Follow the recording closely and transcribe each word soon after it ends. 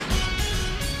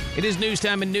It is news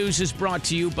time, and news is brought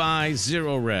to you by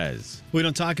Zero Res. We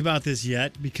don't talk about this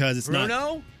yet because it's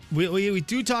Bruno? We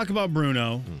do talk about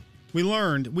Bruno. We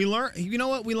learned. You know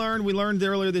what we learned? We learned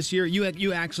earlier this year.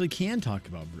 You actually can talk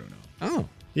about Bruno. Oh.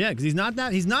 Yeah, because he's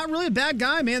not really a bad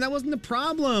guy, man. That wasn't the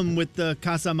problem with the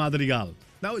Casa Madrigal.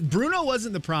 Bruno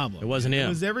wasn't the problem. It wasn't him. It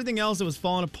was everything else that was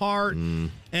falling apart.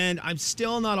 And I'm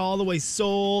still not all the way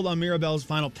sold on Mirabelle's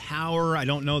final power. I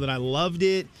don't know that I loved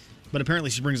it. But apparently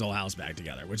she brings the whole house back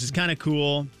together, which is kind of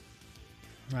cool.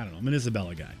 I don't know. I'm an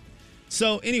Isabella guy.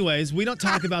 So anyways, we don't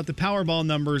talk about the Powerball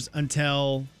numbers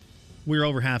until we're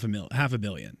over half a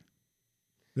billion.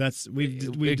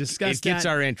 We've discussed that. It gets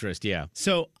our interest, yeah.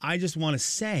 So I just want to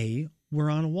say we're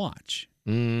on a watch.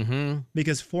 Mm-hmm.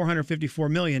 Because 454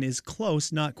 million is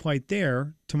close, not quite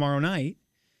there tomorrow night.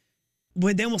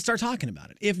 Then we'll start talking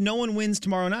about it. If no one wins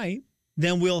tomorrow night,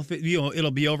 then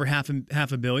it'll be over half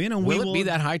a billion. And will it be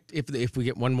that high if we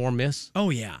get one more miss? Oh,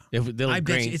 yeah. I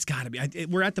bet you it's got to be.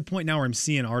 We're at the point now where I'm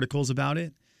seeing articles about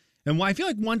it. And I feel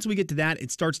like once we get to that,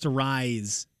 it starts to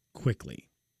rise quickly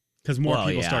because more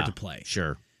people start to play.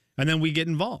 Sure. And then we get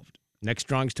involved. Next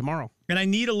drawing's tomorrow. And I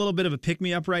need a little bit of a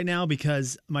pick-me-up right now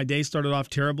because my day started off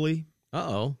terribly.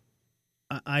 Uh-oh.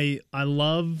 I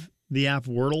love the app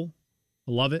Wordle.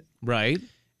 I love it. Right.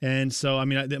 And so,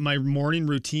 my morning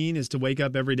routine is to wake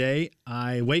up every day.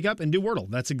 I wake up and do Wordle.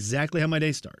 That's exactly how my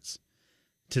day starts.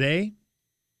 Today,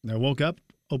 I woke up,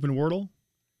 opened Wordle,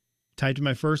 typed in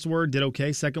my first word, did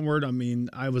okay. Second word,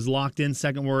 I was locked in.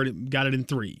 Second word, got it in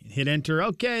 3. Hit enter.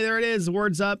 Okay, there it is. The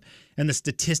word's up. And the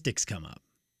statistics come up.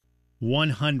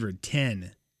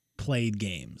 110 played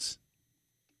games.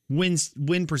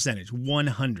 Win percentage,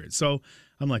 100. So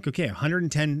I'm like, okay,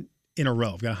 110 in a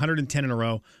row. I've got 110 in a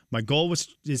row. My goal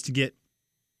is to get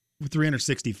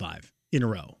 365 in a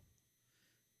row.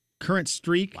 Current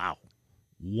streak. Wow.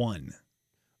 1.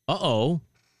 Uh-oh.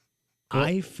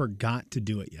 I forgot to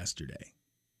do it yesterday.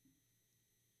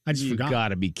 I just forgot. You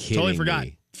gotta be kidding Totally forgot.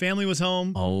 me. Family was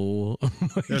home. Oh.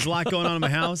 There's a lot going on in my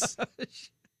house.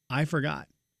 I forgot.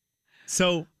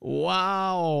 So.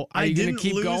 Wow. Are you going to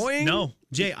keep going? No.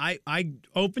 Jay, I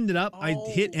opened it up. I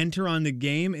hit enter on the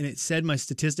game, and it said my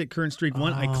statistic, current streak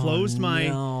 1. I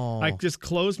just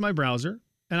closed my browser,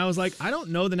 and I was like, I don't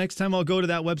know the next time I'll go to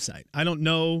that website. I don't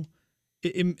know.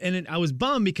 I was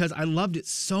bummed because I loved it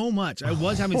so much. I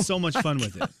was having so much fun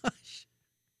with it.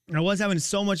 I was having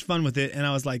so much fun with it, and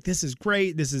I was like, this is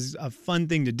great. This is a fun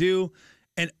thing to do.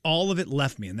 And all of it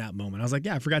left me in that moment. I was like,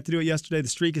 yeah, I forgot to do it yesterday. The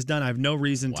streak is done. I have no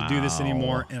reason to do this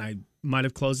anymore, and I might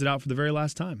have closed it out for the very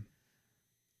last time.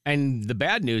 And the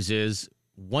bad news is,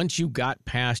 once you got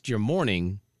past your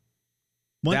morning,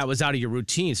 that was out of your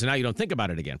routine. So now you don't think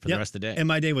about it again for the rest of the day. And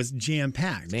my day was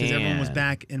jam-packed because everyone was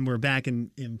back, and we're back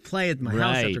in play at my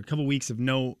house after a couple weeks of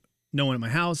no one at my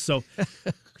house. So,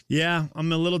 yeah,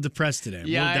 I'm a little depressed today.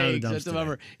 It's a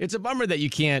bummer. It's a bummer that you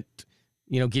can't,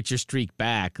 get your streak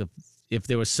back. If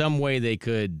there was some way they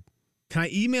could. Can I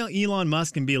email Elon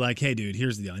Musk and be like, hey, dude,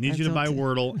 here's the deal. I need you to buy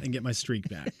Wordle and get my streak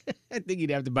back. I think you'd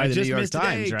have to buy the New York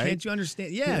Times, right? Can't you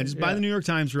understand? Yeah, just buy the New York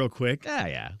Times real quick.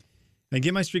 Yeah. And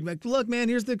get my streak back. Look, man,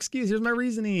 here's the excuse. Here's my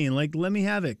reasoning. Like, let me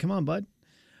have it. Come on, bud.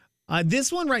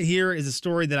 This one right here is a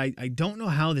story that I don't know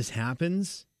how this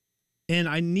happens, and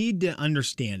I need to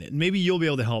understand it. Maybe you'll be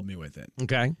able to help me with it.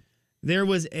 Okay. There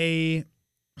was a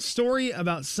story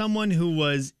about someone who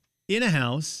was in a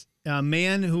house, a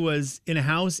man who was in a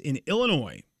house in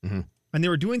Illinois, and they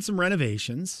were doing some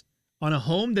renovations on a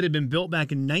home that had been built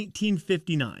back in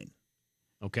 1959.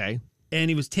 Okay.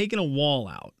 And he was taking a wall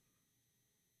out,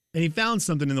 and he found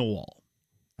something in the wall.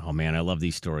 Oh, man, I love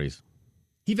these stories.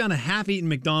 He found a half-eaten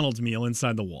McDonald's meal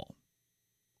inside the wall.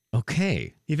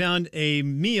 Okay. He found a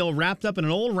meal wrapped up in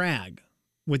an old rag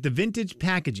with the vintage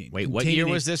packaging. Wait, what year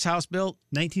was this house built?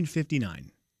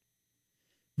 1959.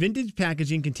 Vintage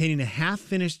packaging containing a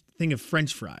half-finished thing of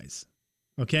French fries.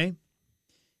 Okay?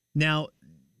 Now,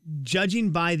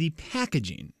 judging by the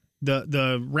packaging,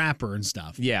 the wrapper and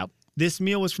stuff. Yeah. This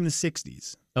meal was from the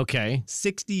 60s. Okay.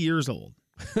 60 years old,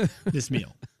 this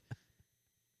meal.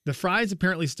 The fries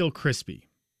apparently still crispy.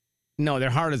 No,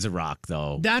 they're hard as a rock,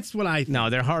 though. That's what I think.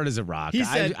 No, they're hard as a rock. He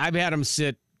said, I've had them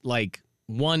sit like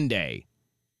one day.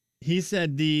 He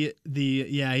said the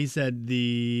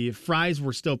fries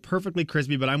were still perfectly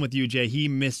crispy, but I'm with you, Jay. He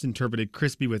misinterpreted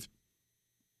crispy with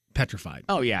petrified.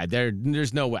 Oh yeah,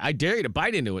 there's no way. I dare you to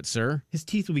bite into it, sir. His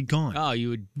teeth would be gone. Oh, you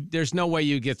would. There's no way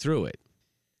you'd get through it.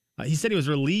 He said he was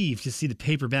relieved to see the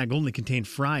paper bag only contained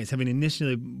fries, having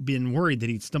initially been worried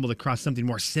that he'd stumbled across something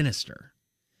more sinister.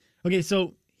 Okay,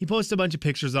 so he posted a bunch of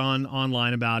pictures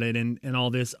online about it and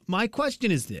all this. My question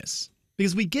is this,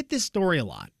 because we get this story a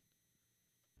lot.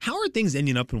 How are things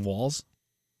ending up in walls?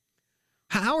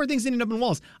 How are things ending up in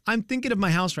walls? I'm thinking of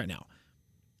my house right now.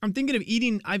 I'm thinking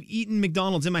of I've eaten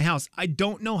McDonald's in my house. I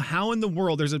don't know how in the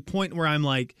world there's a point where I'm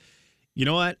like, you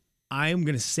know what? I'm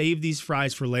going to save these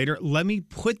fries for later. Let me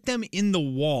put them in the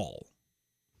wall.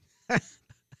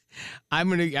 I'm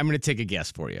gonna take a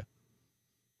guess for you.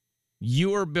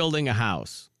 You are building a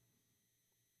house,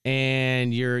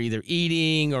 and you're either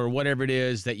eating or whatever it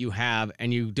is that you have,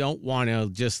 and you don't want to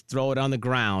just throw it on the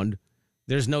ground.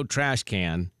 There's no trash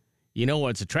can. You know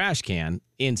what's a trash can?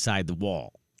 Inside the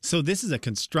wall. So this is a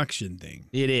construction thing.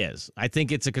 It is. I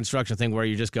think it's a construction thing where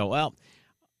you just go, well,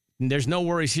 there's no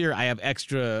worries here. I have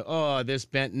extra, this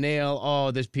bent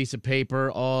nail, this piece of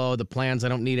paper, the plans I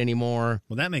don't need anymore.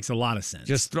 Well, that makes a lot of sense.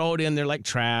 Just throw it in there like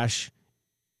trash.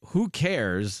 Who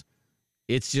cares?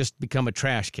 It's just become a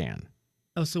trash can.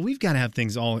 Oh, so we've got to have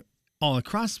things all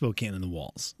across Spokane in the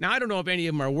walls. Now, I don't know if any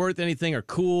of them are worth anything or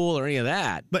cool or any of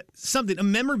that. But something,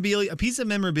 a piece of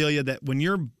memorabilia that when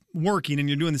you're working and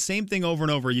you're doing the same thing over and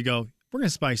over, you go, we're going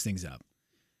to spice things up.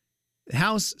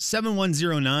 House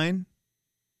 7109,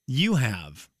 you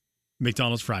have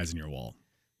McDonald's fries in your wall.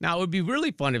 Now, it would be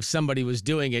really fun if somebody was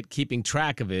doing it, keeping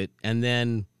track of it, and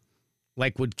then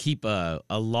would keep a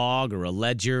log or a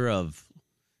ledger of,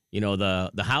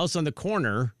 the house on the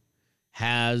corner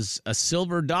has a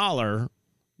silver dollar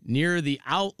near the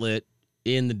outlet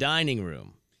in the dining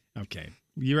room. Okay.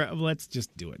 Let's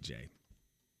just do it, Jay.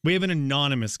 We have an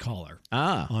anonymous caller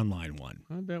on line one.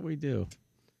 I bet we do.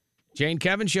 Jane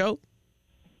Kevin Show?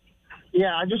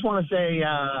 Yeah, I just want to say,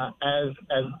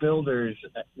 as builders,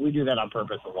 we do that on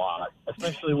purpose a lot,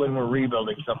 especially when we're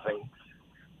rebuilding something.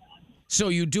 So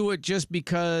you do it just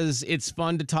because it's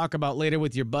fun to talk about later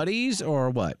with your buddies, or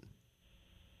what?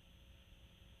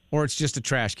 Or it's just a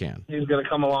trash can? He's going to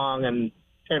come along and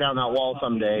tear down that wall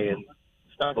someday and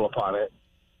stumble upon it.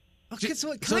 Okay,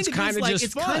 so it's kind of just fun.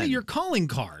 It's kind of your calling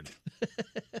card.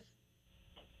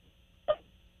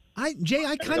 Jay,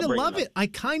 I kind of love it. I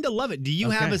kind of love it. Do you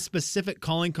have a specific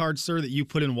calling card, sir, that you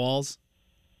put in walls?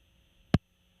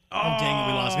 Oh, dang it,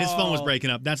 we lost him. His phone was breaking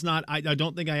up. That's not, I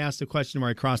don't think I asked a question where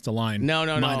I crossed the line. No.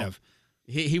 Might have.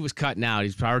 He was cutting out.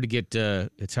 It's hard to get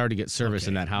service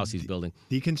in that house he's building.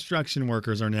 The construction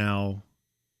workers are now,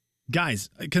 guys,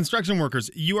 construction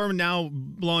workers, you are now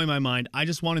blowing my mind. I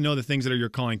just want to know the things that are your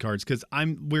calling cards because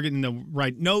we're getting the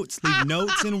right notes, leave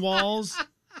notes in walls.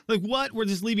 Like what? We're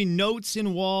just leaving notes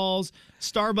in walls,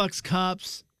 Starbucks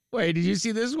cups. Wait, did you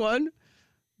see this one?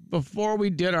 Before we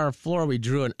did our floor, we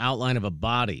drew an outline of a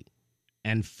body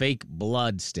and fake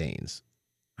blood stains.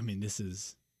 I mean,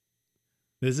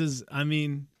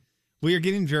 we are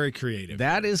getting very creative.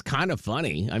 That is kind of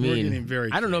funny. I mean,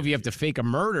 I don't know if you have to fake a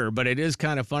murder, but it is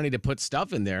kind of funny to put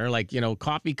stuff in there. Like,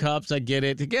 coffee cups, I get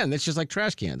it. Again, it's just like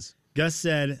trash cans. Gus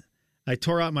said, I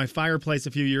tore out my fireplace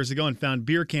a few years ago and found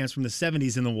beer cans from the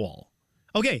 70s in the wall.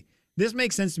 Okay, this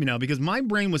makes sense to me now because my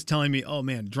brain was telling me, oh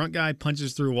man, drunk guy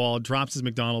punches through a wall, drops his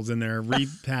McDonald's in there,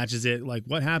 repatches it. Like,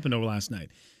 what happened over last night?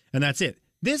 And that's it.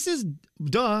 This is,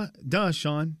 duh,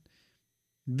 Sean.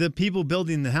 The people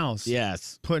building the house.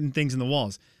 Yes. Putting things in the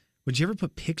walls. Would you ever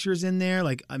put pictures in there?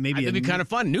 Like maybe it'd be kind of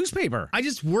fun. Newspaper. I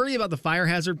just worry about the fire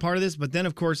hazard part of this, but then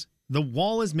of course the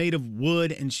wall is made of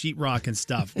wood and sheetrock and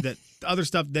stuff. That other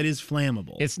stuff that is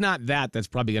flammable. It's not that's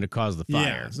probably going to cause the fire.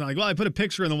 Yeah, it's not like, well, I put a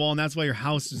picture in the wall and that's why your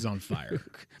house is on fire.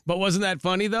 But wasn't that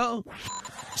funny though?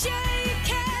 Jay,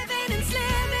 Kevin, and Slim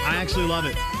I actually love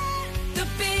it. The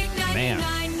big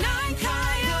 99.9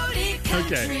 Coyote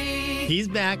Country. Okay. He's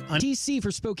back on TC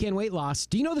for Spokane Weight Loss.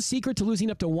 Do you know the secret to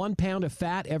losing up to 1 pound of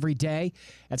fat every day?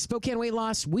 At Spokane Weight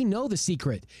Loss, we know the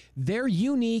secret. Their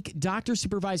unique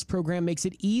doctor-supervised program makes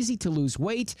it easy to lose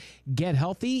weight, get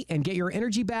healthy, and get your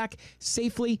energy back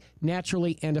safely,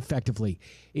 naturally, and effectively.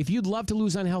 If you'd love to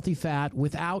lose unhealthy fat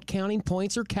without counting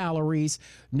points or calories,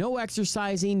 no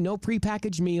exercising, no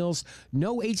prepackaged meals,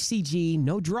 no HCG,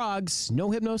 no drugs,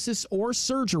 no hypnosis or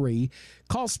surgery,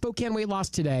 call Spokane Weight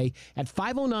Loss today at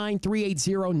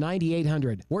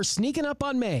 509-380-9800. We're sneaking up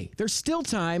on May. There's still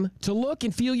time to look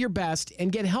and feel your best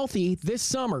and get healthy this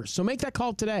summer. So make that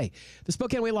call today. The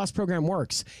Spokane Weight Loss program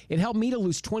works. It helped me to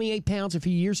lose 28 pounds a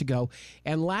few years ago,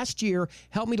 and last year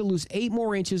helped me to lose 8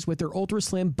 more inches with their Ultra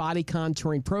Slim Body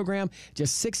Contouring program.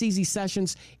 Just 6 easy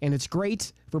sessions, and it's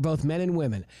great for both men and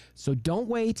women. So don't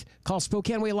wait. Call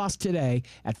Spokane Weight Loss today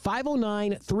at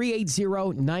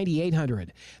 509-380-9800.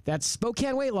 That's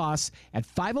Spokane Weight Loss at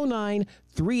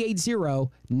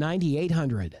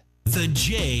 509-380-9800. The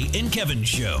Jay and Kevin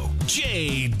Show.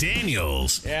 Jay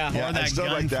Daniels. Yeah. Or I that still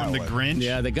gun like that from the one. Grinch.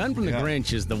 Yeah, the gun from the Yeah.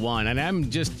 Grinch is the one. And I'm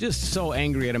just so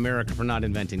angry at America for not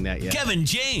inventing that yet. Kevin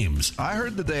James. I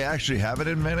heard that they actually have it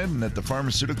invented and that the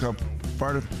pharmaceutical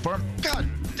God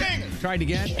dang it. Tried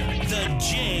again? The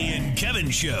Jay and Kevin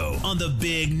Show on the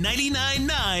Big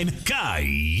 99.9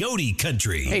 Coyote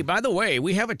Country. Hey, by the way,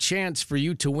 we have a chance for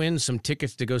you to win some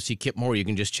tickets to go see Kip Moore. You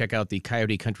can just check out the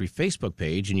Coyote Country Facebook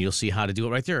page, and you'll see how to do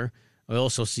it right there. We'll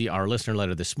also see our listener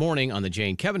letter this morning on the Jay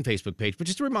and Kevin Facebook page. But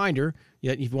just a reminder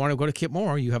that if you want to go to Kip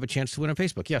Moore, you have a chance to win on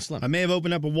Facebook. Yes, Slim. I may have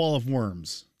opened up a wall of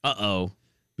worms. Uh-oh.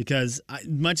 Because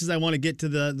much as I want to get to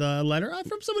the letter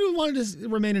from somebody who wanted to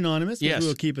remain anonymous, Yes.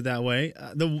 we'll keep it that way.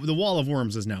 The wall of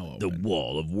worms is now The open.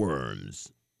 wall of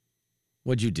worms.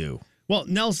 What'd you do? Well,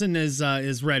 Nelson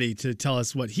is ready to tell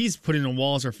us what he's putting in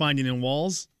walls or finding in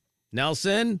walls.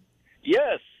 Nelson,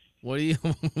 Yes. what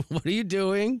are you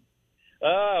doing?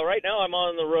 Right now I'm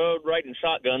on the road riding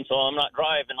shotgun, so I'm not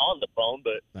driving on the phone.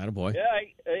 But Attaboy. yeah,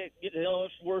 I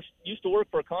used to work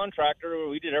for a contractor.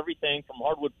 We did everything from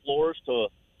hardwood floors to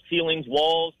ceilings,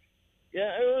 walls.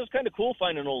 Yeah, it was kind of cool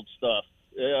finding old stuff.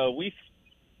 We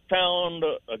found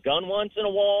a gun once in a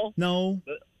wall, No.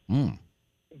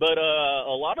 but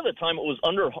a lot of the time it was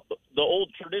under the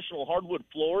old traditional hardwood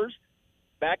floors.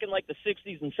 Back in like the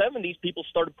 60s and 70s, people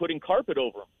started putting carpet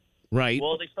over them. Right.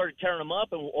 Well, they started tearing them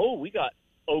up, and we got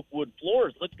oak wood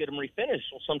floors. Let's get them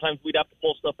refinished. Well, sometimes we'd have to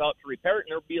pull stuff out to repair it,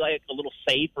 and there'd be like a little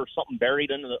safe or something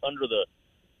buried under the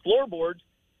floorboards.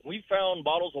 We found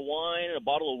bottles of wine and a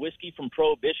bottle of whiskey from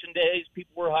Prohibition days.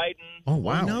 People were hiding. Oh,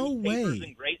 wow. No Papers way.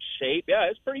 in great shape. Yeah,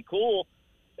 it's pretty cool.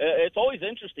 It's always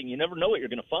interesting. You never know what you're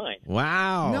going to find.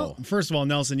 Wow. No. First of all,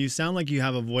 Nelson, you sound like you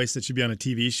have a voice that should be on a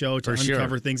TV show to For sure.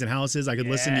 uncover things in houses. I could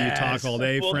listen to you talk all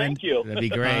day, Well, friend. thank you. That'd be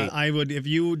great. I would, if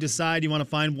you decide you want to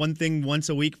find one thing once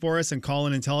a week for us and call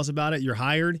in and tell us about it, you're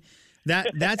hired.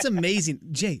 That's amazing,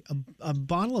 Jay. A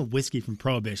bottle of whiskey from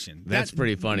Prohibition. That's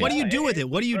pretty funny. What do you do with it?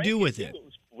 What do you do with it?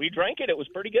 We drank it. It was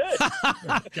pretty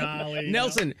good. Golly,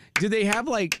 Nelson, do they have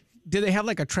like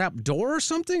a trap door or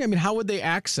something? I mean, how would they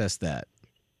access that?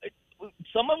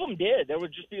 Some of them did. There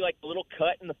would just be like a little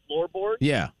cut in the floorboard.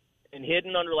 Yeah. And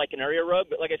hidden under like an area rug.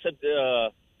 But like I said,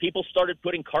 people started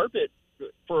putting carpet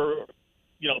for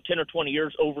 10 or 20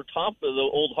 years over top of the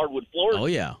old hardwood floors. Oh,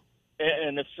 yeah.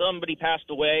 And if somebody passed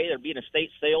away, there'd be an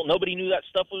estate sale. Nobody knew that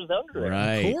stuff was under there.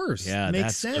 Right. Of course. Yeah, Makes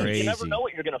that's sense. crazy. You never know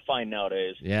what you're going to find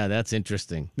nowadays. Yeah, that's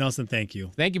interesting. Nelson, thank you.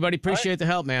 Thank you, buddy. Appreciate the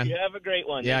help, man. You have a great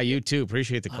one. Yeah, you too.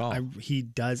 Appreciate the call. He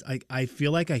does. I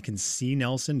feel like I can see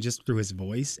Nelson just through his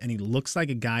voice, and he looks like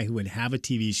a guy who would have a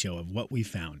TV show of what we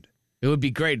found. It would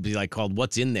be great to be like called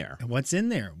 "What's in There." And what's in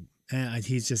there?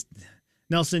 He's just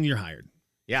Nelson. You're hired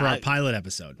Yeah, for our pilot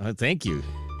episode. Thank you.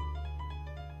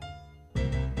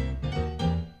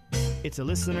 It's a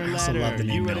listener I also letter. love the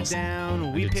name You wrote it Nelson.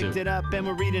 down. We do picked too. it up and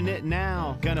we're reading it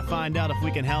now. Gonna find out if we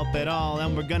can help at all.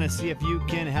 And we're gonna see if you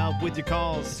can help with your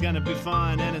calls. It's gonna be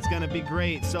fun and it's gonna be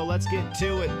great. So let's get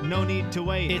to it. No need to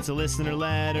wait. It's a listener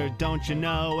letter, don't you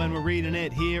know? And we're reading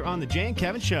it here on the Jay and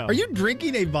Kevin Show. Are you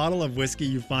drinking a bottle of whiskey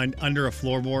you find under a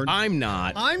floorboard? I'm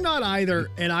not. I'm not either,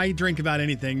 and I drink about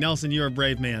anything. Nelson, you're a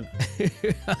brave man.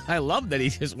 I love that he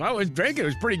just, I was drinking. It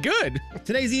was pretty good.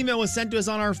 Today's email was sent to us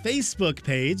on our Facebook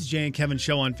page, Jay and Kevin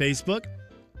Show on Facebook.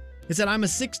 It said, I'm a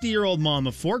 60-year-old mom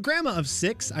of 4, grandma of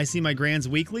 6. I see my grands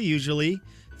weekly, usually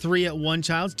 3 at one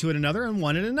child's, 2 at another, and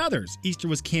 1 at another's. Easter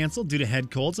was canceled due to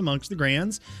head colds amongst the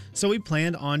grands, so we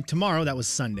planned on tomorrow. That was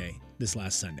Sunday, this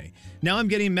last Sunday. Now I'm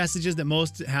getting messages that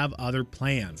most have other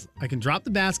plans. I can drop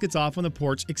the baskets off on the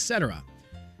porch, etc.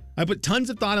 I put tons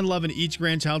of thought and love into each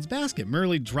grandchild's basket.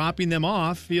 Merely dropping them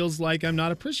off feels like I'm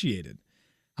not appreciated.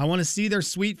 I want to see their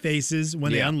sweet faces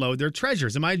when they unload their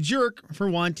treasures. Am I a jerk for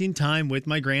wanting time with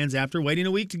my grands after waiting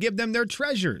a week to give them their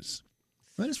treasures?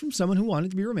 That is from someone who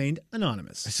wanted to be remained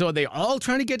anonymous. So are they all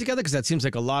trying to get together? Because that seems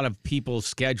like a lot of people's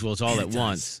schedules all at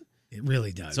once. It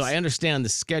really does. So I understand the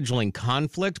scheduling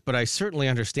conflict, but I certainly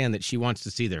understand that she wants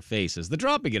to see their faces. The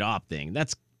dropping it off thing,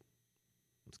 that's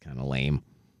kind of lame.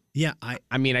 Yeah,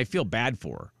 I mean, I feel bad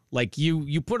for her. Like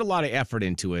you put a lot of effort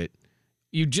into it.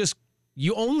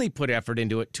 You only put effort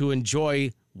into it to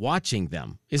enjoy watching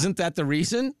them. Isn't that the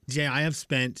reason? Jay, I have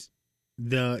spent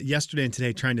the yesterday and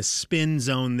today trying to spin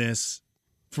zone this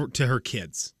to her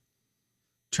kids.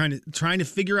 Trying to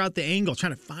figure out the angle,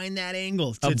 trying to find that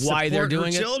angle to Of why they're support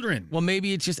doing her it. children. Well,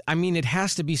 maybe it's just, I mean, it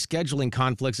has to be scheduling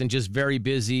conflicts and just very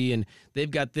busy, and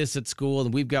they've got this at school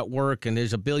and we've got work and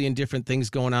there's a billion different things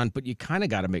going on, but you kind of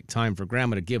got to make time for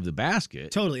grandma to give the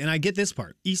basket. Totally. And I get this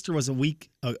part. Easter was a week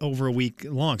over a week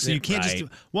long. So you can't Right.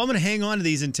 just, I'm going to hang on to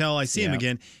these until I see him Yeah.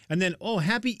 again. And then,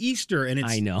 happy Easter. And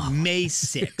it's I know. May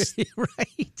 6th.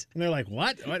 Right. And they're like,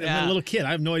 what? I'm Yeah. a little kid.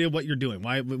 I have no idea what you're doing.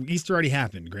 Why Easter already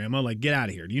happened, Grandma? Like, get out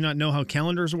of here. Do you not know how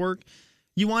calendars work?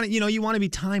 You want it, you want to be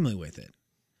timely with it.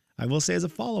 I will say as a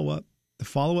follow-up, the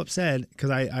follow-up said,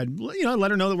 because I let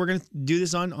her know that we're going to do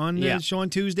this on Yeah. the show on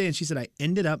Tuesday, and she said I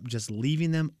ended up just leaving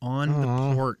them on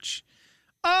the porch.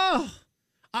 Oh,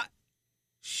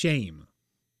 shame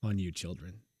on you,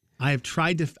 children. I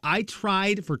tried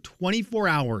for 24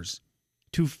 hours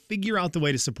to figure out the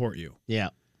way to support you. Yeah.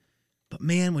 But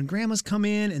man, when grandmas come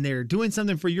in and they're doing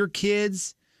something for your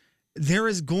kids, there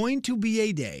is going to be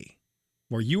a day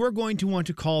where you are going to want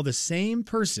to call the same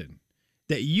person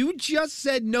that you just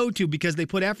said no to because they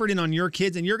put effort in on your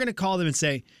kids, and you're going to call them and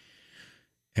say,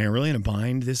 hey, I'm really in a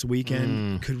bind this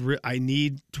weekend. I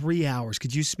need 3 hours.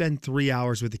 Could you spend 3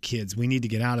 hours with the kids? We need to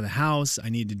get out of the house. I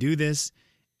need to do this.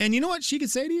 And you know what she could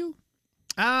say to you?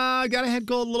 I got a head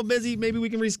cold, a little busy. Maybe we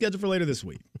can reschedule for later this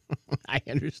week. I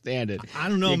understand it. I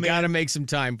don't know, you man. got to make some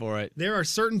time for it. There are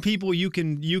certain people you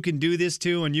can do this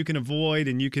to, and you can avoid,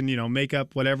 and you can, make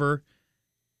up whatever.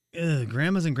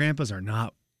 Grandmas and grandpas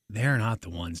they're not the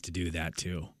ones to do that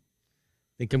to. I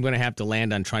think I'm going to have to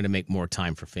land on trying to make more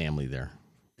time for family there.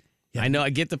 Yeah. I know I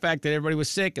get the fact that everybody was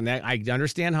sick, and that I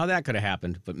understand how that could have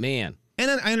happened, but man. And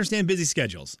I understand busy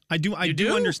schedules. I do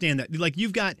understand that. Like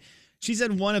she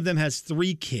said one of them has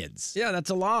 3 kids. Yeah, that's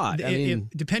a lot.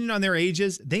 Depending on their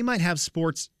ages, they might have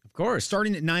sports, of course,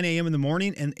 starting at 9 a.m. in the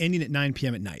morning and ending at 9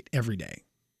 p.m. at night every day.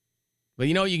 But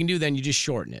you know what you can do then? You just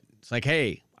shorten it. It's like,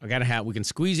 hey, we can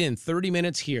squeeze in 30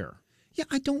 minutes here. Yeah,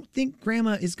 I don't think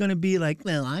Grandma is going to be like,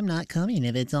 well, I'm not coming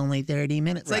if it's only 30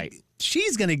 minutes. Right. Like,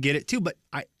 she's going to get it too, but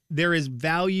there is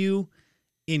value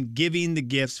in giving the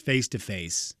gifts face to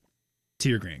face to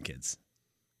your grandkids.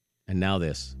 And now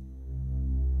this.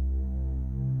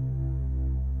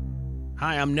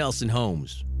 Hi, I'm Nelson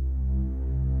Holmes.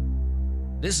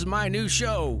 This is my new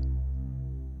show,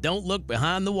 Don't Look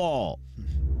Behind the Wall.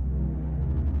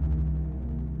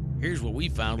 Here's what we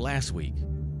found last week.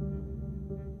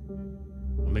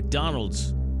 A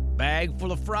McDonald's bag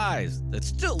full of fries that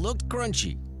still looked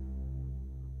crunchy.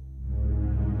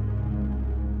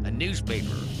 A newspaper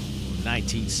from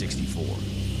 1964.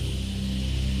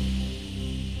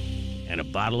 And a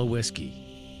bottle of whiskey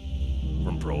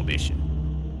from Prohibition.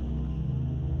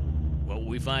 What will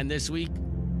we find this week?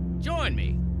 Join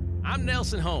me. I'm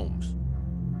Nelson Holmes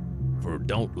for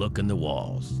Don't Look in the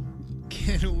Walls.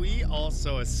 Can we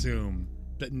also assume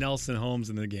that Nelson Holmes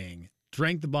and the gang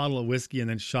drank the bottle of whiskey and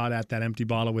then shot at that empty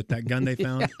bottle with that gun they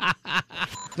found?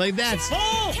 Like, that's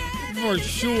for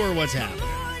sure what's happening.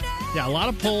 Yeah, a lot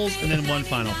of pulls and then one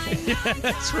final pull. Yeah,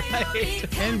 that's right.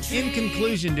 And in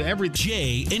conclusion to every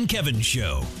Jay and Kevin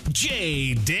Show.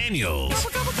 Jay Daniels.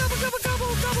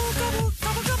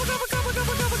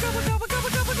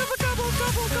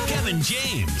 Kevin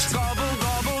James.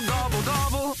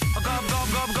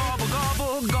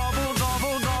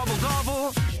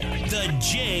 The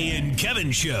Jay and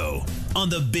Kevin Show on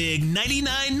the Big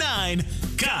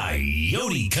 99.9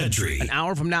 Coyote Country. An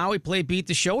hour from now, we play Beat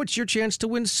the Show. It's your chance to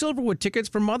win Silverwood tickets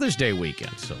for Mother's Day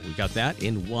weekend. So we got that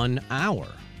in 1 hour.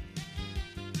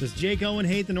 Does Jake Owen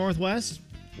hate the Northwest?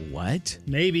 What?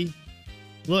 Maybe.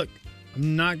 Look,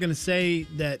 I'm not going to say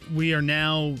that we are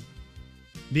now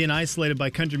being isolated by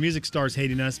country music stars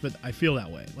hating us, but I feel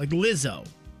that way. Like Lizzo.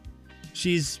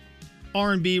 She's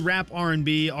rap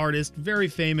R&B artist, very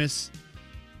famous.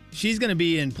 She's going to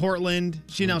be in Portland.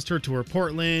 She announced her tour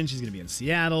Portland. She's going to be in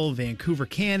Seattle, Vancouver,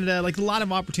 Canada. Like a lot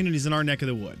of opportunities in our neck of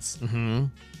the woods. Mm-hmm.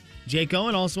 Jake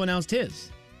Owen also announced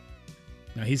his.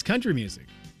 Now he's country music.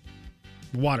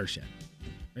 Watershed.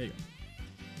 There you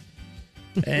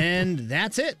go. And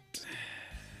that's it.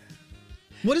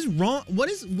 What is wrong?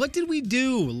 What did we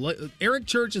do? Eric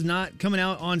Church is not coming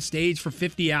out on stage for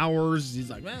 50 hours.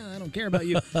 He's like, I don't care about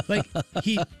you. Like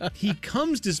he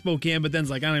comes to Spokane, but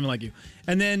then's like, I don't even like you.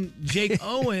 And then Jake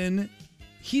Owen,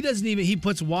 he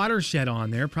puts Watershed on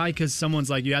there, probably because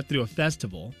someone's like, you have to do a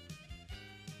festival.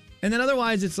 And then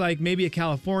otherwise it's like maybe a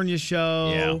California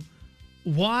show. Yeah.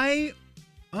 Why?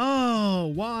 Oh,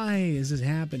 why is this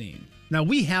happening? Now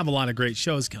we have a lot of great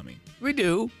shows coming. We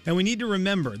do. And we need to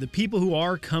remember the people who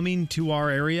are coming to our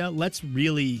area, let's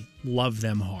really love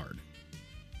them hard.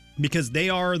 Because they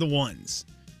are the ones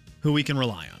who we can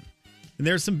rely on. And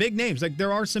there's some big names. Like,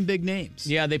 there are some big names.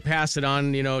 Yeah, they pass it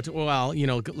on,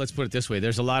 let's put it this way.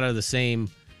 There's a lot of the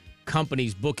same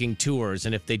companies booking tours,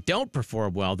 and if they don't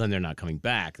perform well, then they're not coming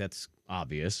back. That's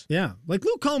obvious. Yeah. Like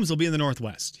Luke Combs will be in the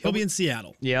Northwest. He'll be in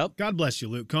Seattle. Yep. God bless you,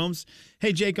 Luke Combs.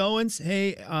 Hey, Jake Owens.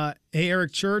 Hey,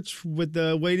 Eric Church with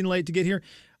the waiting late to get here.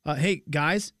 Hey,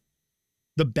 guys,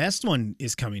 the best one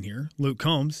is coming here, Luke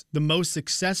Combs. The most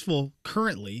successful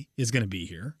currently is going to be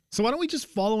here. So why don't we just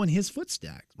follow in his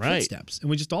footsteps, and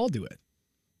we just all do it?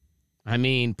 I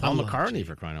mean, Paul I love McCartney, Jake.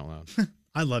 for crying out loud.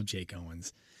 I love Jake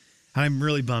Owens. I'm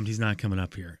really bummed he's not coming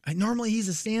up here. Normally he's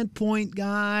a Sandpoint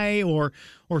guy or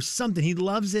something. He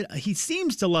loves it. He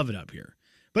seems to love it up here.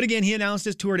 But again, he announced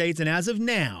his tour dates, and as of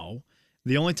now,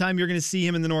 the only time you're going to see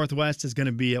him in the Northwest is going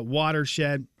to be at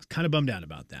Watershed. Kind of bummed out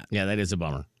about that. Yeah, that is a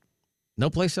bummer. No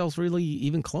place else really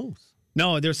even close.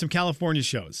 No, there's some California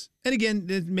shows. And again,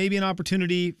 there may be an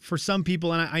opportunity for some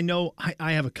people, and I know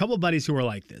I have a couple buddies who are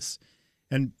like this.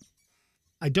 And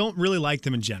I don't really like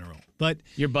them in general. But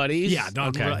your buddies? Yeah.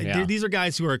 These are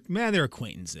guys who are, they're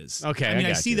acquaintés. Okay, I mean,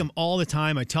 I see them all the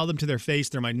time. I tell them to their face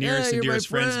they're my nearest and dearest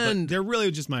friends, but they're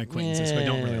really just my acquaintances who I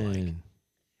don't really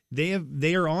like.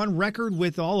 They are on record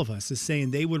with all of us as saying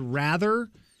they would rather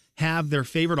have their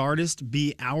favorite artist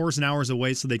be hours and hours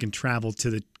away so they can travel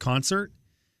to the concert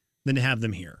than to have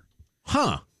them here.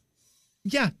 Huh.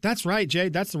 Yeah, that's right, Jay.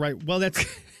 That's the right. Well,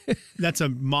 that's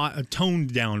a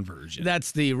toned down version.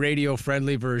 That's the radio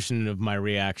friendly version of my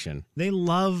reaction. They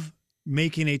love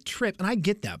making a trip, and I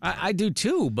get that. I do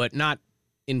too, but not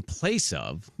in place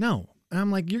of. No. And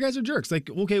I'm like, you guys are jerks. Like,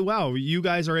 okay, wow, you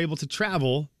guys are able to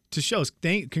travel to shows.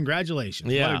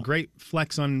 Congratulations. Yeah. What a great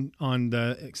flex on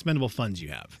the expendable funds you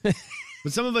have.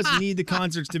 But some of us need the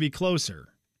concerts to be closer.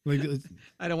 Like,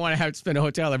 I don't want to have to spend a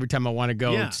hotel every time I want to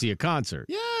go see a concert.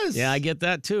 Yes. Yeah, I get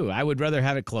that too. I would rather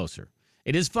have it closer.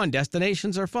 It is fun.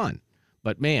 Destinations are fun.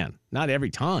 But man, not every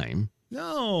time.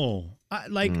 No.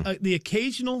 The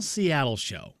occasional Seattle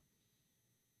show.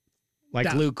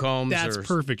 Like Luke Combs that's or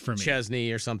perfect for me.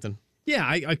 Chesney or something. Yeah,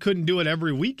 I couldn't do it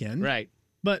every weekend. Right.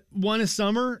 But one a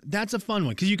summer, that's a fun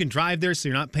one because you can drive there so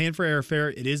you're not paying for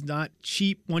airfare. It is not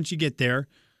cheap once you get there.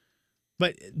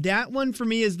 But that one for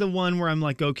me is the one where I'm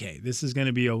like, okay, this is going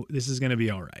to be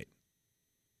all right.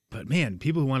 But man,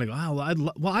 people who want to go,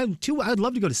 I'd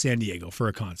love to go to San Diego for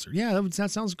a concert. Yeah, that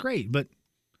sounds great, but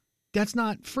that's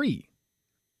not free.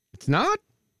 It's not?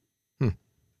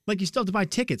 Like you still have to buy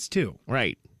tickets too.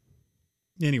 Right.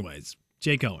 Anyways,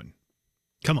 Jake Owen,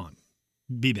 come on,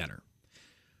 be better.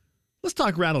 Let's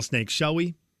talk rattlesnakes, shall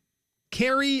we?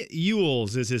 Carrie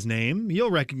Ewells is his name.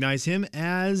 You'll recognize him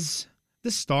as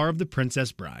the star of The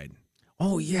Princess Bride.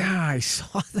 Oh, yeah, I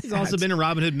saw that. He's also been in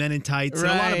Robin Hood Men in Tights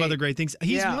and a lot of other great things.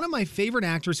 He's one of my favorite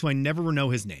actors who I never know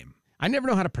his name. I never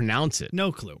know how to pronounce it.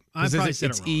 No clue. I probably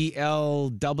said it wrong. It's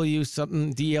ELW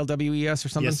something, DLWES or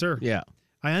something? Yes, sir. Yeah.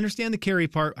 I understand the Carrie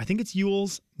part. I think it's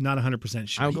Ewells. Not 100%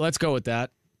 sure. Let's go with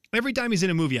that. Every time he's in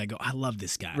a movie, I go, I love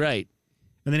this guy. Right.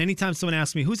 And then anytime someone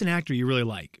asks me, who's an actor you really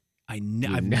like? I've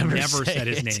never said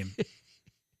his name.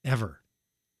 Ever.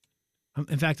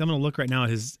 In fact, I'm going to look right now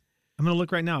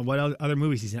at what other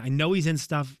movies he's in. I know he's in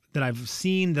stuff that I've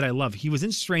seen that I love. He was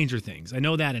in Stranger Things. I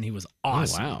know that, and he was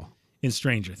awesome in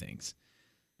Stranger Things.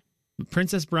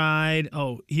 Princess Bride.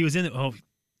 He was in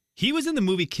the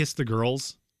movie Kiss the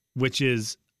Girls, which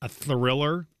is a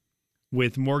thriller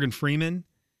with Morgan Freeman,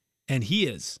 and he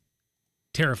is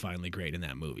terrifyingly great in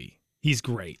that movie. He's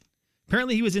great.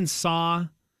 Apparently, he was in Saw.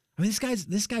 I mean, this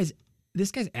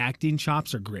guy's acting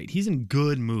chops are great. He's in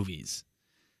good movies.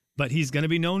 But he's going to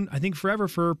be known, I think, forever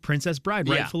for Princess Bride,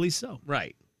 rightfully so.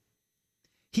 Right.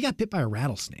 He got bit by a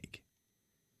rattlesnake,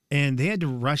 and they had to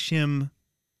rush him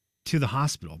to the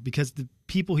hospital because the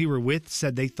people he were with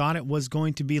said they thought it was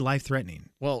going to be life-threatening.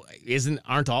 Well,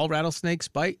 aren't all rattlesnakes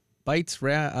bites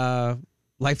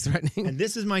life-threatening? And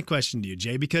this is my question to you,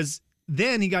 Jay, because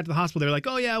then he got to the hospital. They're like,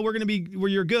 oh, yeah,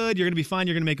 you're good. You're going to be fine.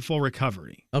 You're going to make a full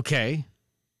recovery. Okay.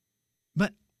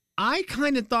 But I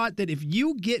kind of thought that if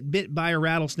you get bit by a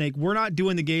rattlesnake, we're not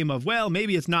doing the game of, well,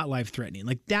 maybe it's not life-threatening.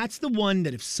 Like, that's the one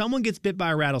that if someone gets bit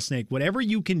by a rattlesnake, whatever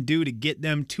you can do to get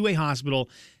them to a hospital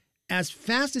as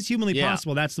fast as humanly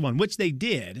possible, that's the one, which they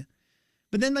did.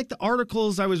 But then, like, the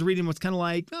articles I was reading was kind of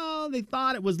like, oh, they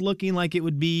thought it was looking like it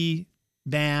would be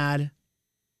bad.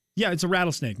 Yeah, it's a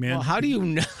rattlesnake, man. Well, how do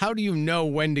you know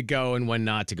when to go and when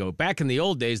not to go? Back in the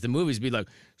old days, the movies would be like,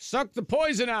 suck the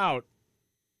poison out.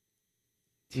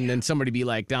 And then somebody be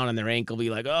like down on their ankle, be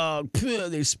like, oh,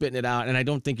 they're spitting it out. And I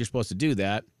don't think you're supposed to do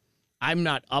that. I'm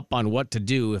not up on what to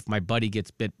do if my buddy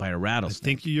gets bit by a rattlesnake. I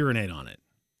think you urinate on it.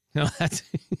 No, that's...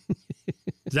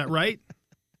 Is that right?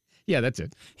 Yeah, that's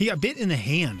it. He got bit in the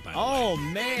hand, by the way. Oh,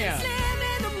 man. Slam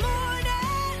in the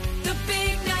morning, the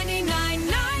big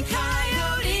 99.9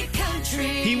 Coyote Country.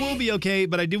 He will be okay,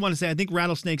 but I do want to say I think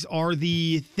rattlesnakes are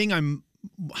the thing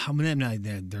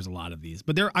there's a lot of these,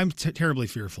 but I'm terribly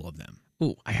fearful of them.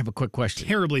 Ooh, I have a quick question.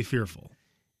 Terribly fearful.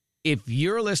 If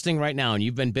you're listening right now and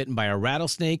you've been bitten by a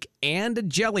rattlesnake and a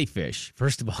jellyfish,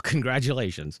 first of all,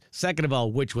 congratulations. Second of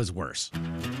all, which was worse?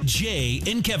 Jay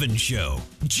and Kevin Show.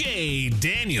 Jay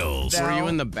Daniels. Were you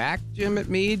in the back, Jim, at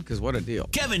Meade? Because what a deal.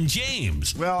 Kevin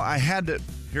James. Well, I had to.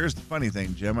 Here's the funny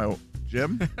thing, Jim.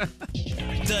 Jim?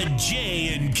 The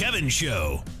Jay and Kevin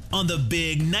Show on the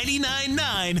Big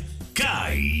 99.9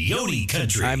 Coyote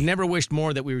Country. I've never wished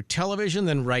more that we were television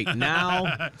than right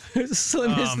now.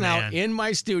 Slim is now in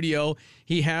my studio.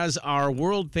 He has our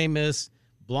world famous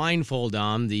blindfold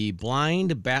on, the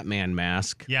blind Batman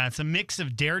mask. Yeah, it's a mix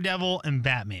of Daredevil and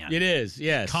Batman. It is,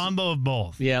 yes. Combo of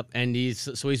both. Yep, and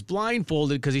he's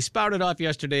blindfolded because he spouted off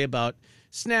yesterday about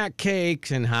snack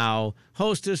cakes and how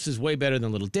Hostess is way better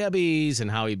than Little Debbie's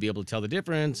and how he'd be able to tell the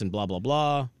difference and blah, blah,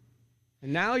 blah.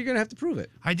 And now you're going to have to prove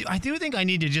it. I do think I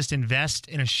need to just invest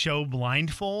in a show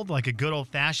blindfold, like a good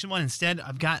old-fashioned one. Instead,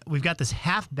 we've got this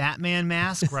half Batman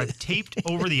mask where I've taped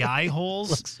over the eye holes.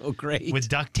 Looks so great. With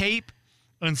duct tape.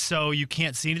 And so you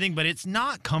can't see anything, but it's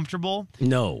not comfortable.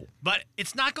 No. But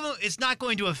it's not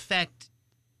going to affect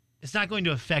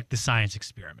the science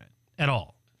experiment at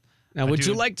all. Now, would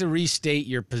you like to restate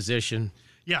your position?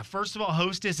 Yeah, first of all,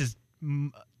 Hostess is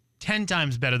 10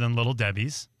 times better than Little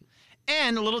Debbie's.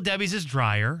 And Little Debbie's is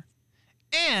drier.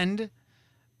 And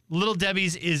Little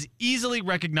Debbie's is easily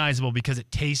recognizable because it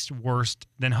tastes worse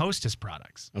than Hostess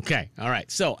products. Okay. All right.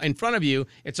 So in front of you,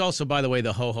 it's also, by the way,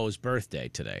 the Ho-Ho's birthday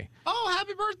today. Oh,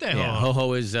 happy birthday, Yeah, Ho-Ho.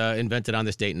 Ho-Ho is invented on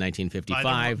this date in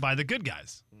 1955. By the good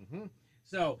guys. Mm-hmm.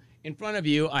 So in front of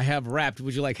you, I have wrapped.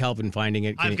 Would you like help in finding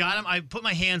it? I've got them. I put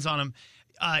my hands on them.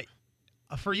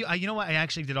 For you, you know what? I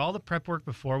actually did all the prep work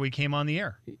before we came on the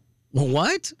air.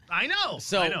 What? I know.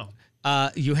 So I know.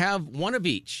 You have one of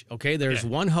each. Okay. There's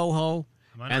one Ho-Ho.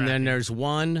 And then there's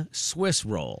one Swiss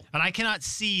roll. And I cannot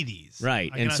see these.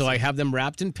 Right. And so I have them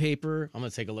wrapped in paper. I'm going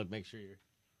to take a look, make sure you're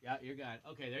got it.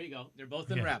 Okay, there you go. They're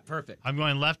both in wrap. Perfect. I'm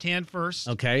going left hand first.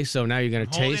 Okay, so now you're going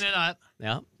to taste. Holding it up.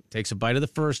 Yeah. Takes a bite of the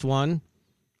first one.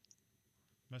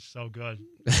 That's so good.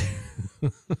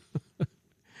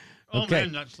 Okay.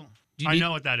 Man, I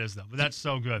know what that is, though, but that's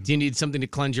so good. Do you need something to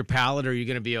cleanse your palate, or are you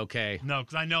going to be okay? No,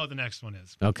 because I know what the next one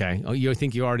is. Okay. Oh, you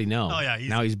think you already know. Oh, yeah.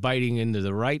 Now he's biting into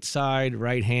the right side,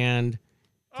 right hand.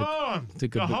 The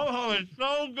Ho-Ho is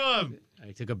so good.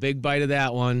 I took a big bite of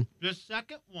that one. The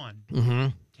second one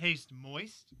tastes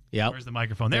moist. Yep. Where's the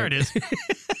microphone? There it is.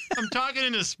 I'm talking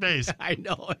into space. I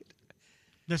know it.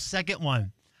 The second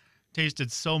one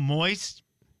tasted so moist.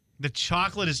 The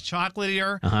chocolate is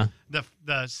chocolatier.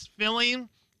 The filling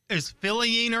is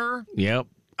fillinger. Yep.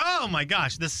 Oh my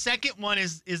gosh. The second one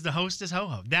is the Hostess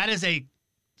Ho-Ho. That is a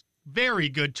very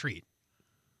good treat.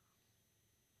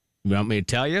 You want me to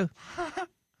tell you?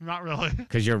 Not really.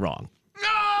 Because you're wrong.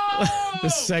 No! The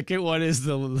second one is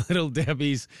the Little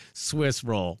Debbie's Swiss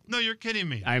roll. No, you're kidding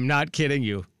me. I'm not kidding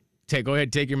you. Go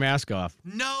ahead, take your mask off.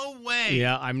 No way.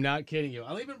 Yeah, I'm not kidding you.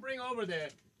 I'll even bring over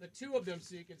the two of them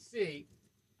so you can see.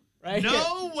 Right No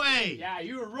here. way. Yeah,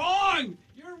 you were wrong.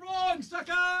 You're wrong,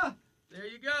 sucker. There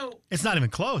you go. It's not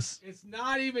even close. It's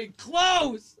not even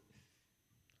close.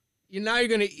 Now you're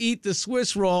going to eat the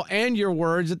Swiss roll and your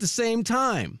words at the same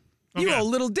time. Okay. You owe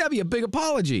Little Debbie a big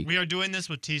apology. We are doing this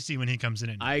with TC when he comes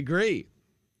in. I agree.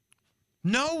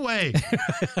 No way.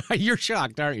 You're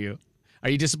shocked, aren't you? Are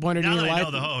you disappointed now in your that life? I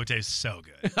know the Ho-Ho tastes so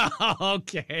good.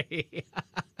 Okay.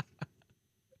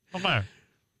 Okay.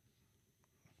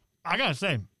 I got to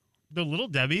say, the Little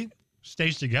Debbie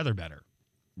stays together better.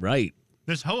 Right.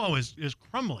 This Ho-Ho is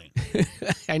crumbling.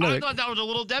 I know. I thought that was a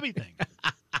Little Debbie thing.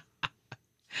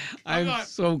 I'm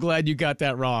so glad you got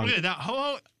that wrong. Okay, that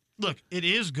Ho-Ho, look, it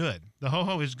is good. The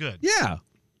Ho-Ho is good. Yeah.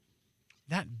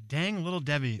 That dang Little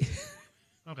Debbie.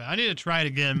 Okay, I need to try it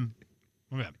again.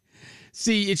 Okay.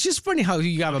 See, it's just funny how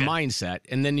you have a mindset,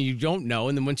 and then you don't know,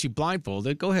 and then once you blindfold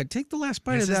it, go ahead, take the last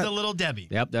bite This of that. is the Little Debbie.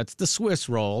 Yep, that's the Swiss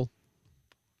roll.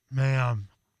 Man,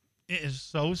 it is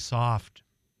so soft.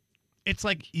 It's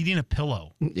like eating a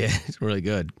pillow. Yeah, it's really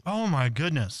good. Oh, my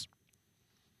goodness.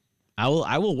 I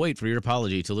will wait for your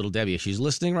apology to Little Debbie. She's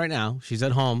listening right now. She's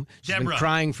at home. She's been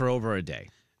crying for over a day.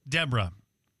 Deborah,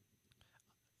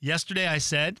 yesterday I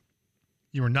said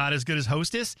you were not as good as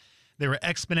Hostess. They were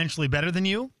exponentially better than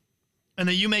you, and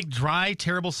that you make dry,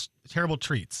 terrible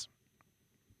treats.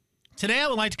 Today I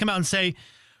would like to come out and say,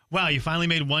 wow, you finally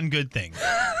made one good thing.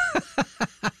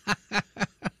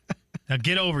 Now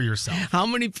get over yourself. How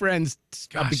many friends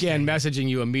began messaging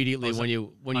you immediately when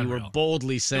you were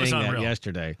boldly saying that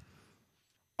yesterday?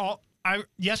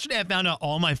 Yesterday I found out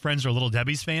all my friends are Little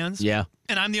Debbie's fans. Yeah.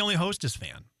 And I'm the only Hostess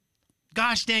fan.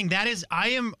 Gosh dang, I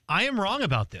am wrong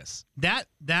about this. That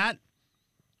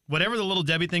whatever the Little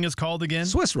Debbie thing is called again.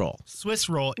 Swiss roll. Swiss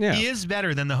roll Yeah. is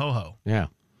better than the ho-ho. Yeah.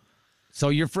 So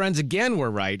your friends again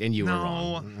were right and you were No.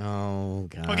 wrong. Oh,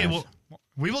 gosh. Okay, well,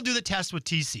 we will do the test with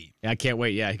TC. I can't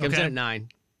wait. Yeah, he comes Okay. in at 9.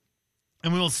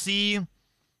 And we will see.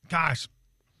 Gosh,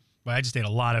 well, I just ate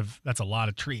that's a lot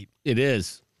of treat. It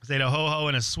is. I ate a ho-ho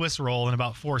and a Swiss roll in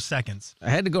about 4 seconds. I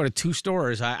had to go to 2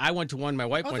 stores. I went to one. My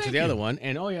wife went to thank the you. other one.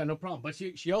 And, yeah, no problem. But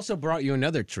she also brought you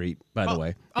another treat, by the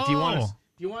way. If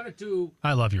you wanted to.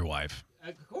 I love your wife.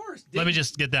 Of course. Let me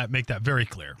just make that very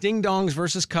clear. Ding dongs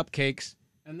versus cupcakes.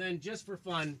 And then just for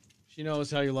fun, she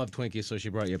knows how you love Twinkies, so she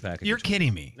brought you a package. You're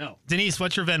kidding me. No. Denise,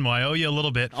 what's your Venmo? I owe you a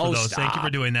little bit for those. Thank you for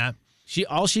doing that.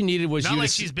 All she needed was Not you like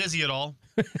to she's busy at all.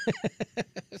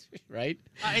 right?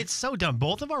 It's so dumb.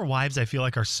 Both of our wives, I feel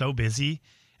like, are so busy,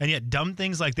 and yet dumb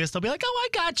things like this, they'll be like, "Oh, I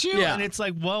got you," Yeah. and it's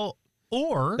like, well,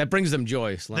 or That brings them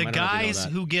joy, Slim. the I don't know if you know guys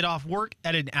that. who get off work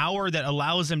at an hour that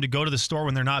allows them to go to the store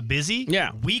when they're not busy.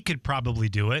 Yeah. we could probably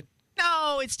do it.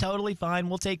 No, it's totally fine.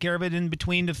 We'll take care of it in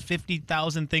between the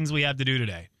 50,000 things we have to do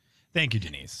today. Thank you,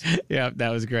 Denise. Yeah, that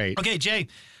was great. Okay, Jay.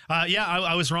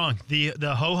 I was wrong. The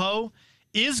ho-ho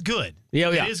is good. Yeah.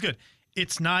 It is good.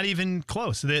 It's not even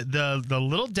close. The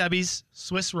Little Debbie's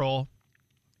Swiss roll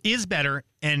is better,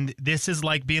 and this is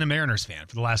like being a Mariners fan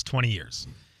for the last 20 years.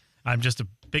 I'm just a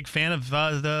big fan of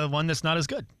the one that's not as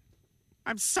good.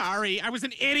 I'm sorry. I was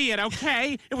an idiot,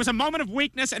 okay? It was a moment of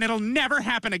weakness, and it'll never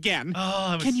happen again. Oh,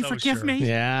 I was Can you so forgive sure. me?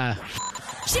 Yeah.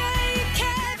 Jay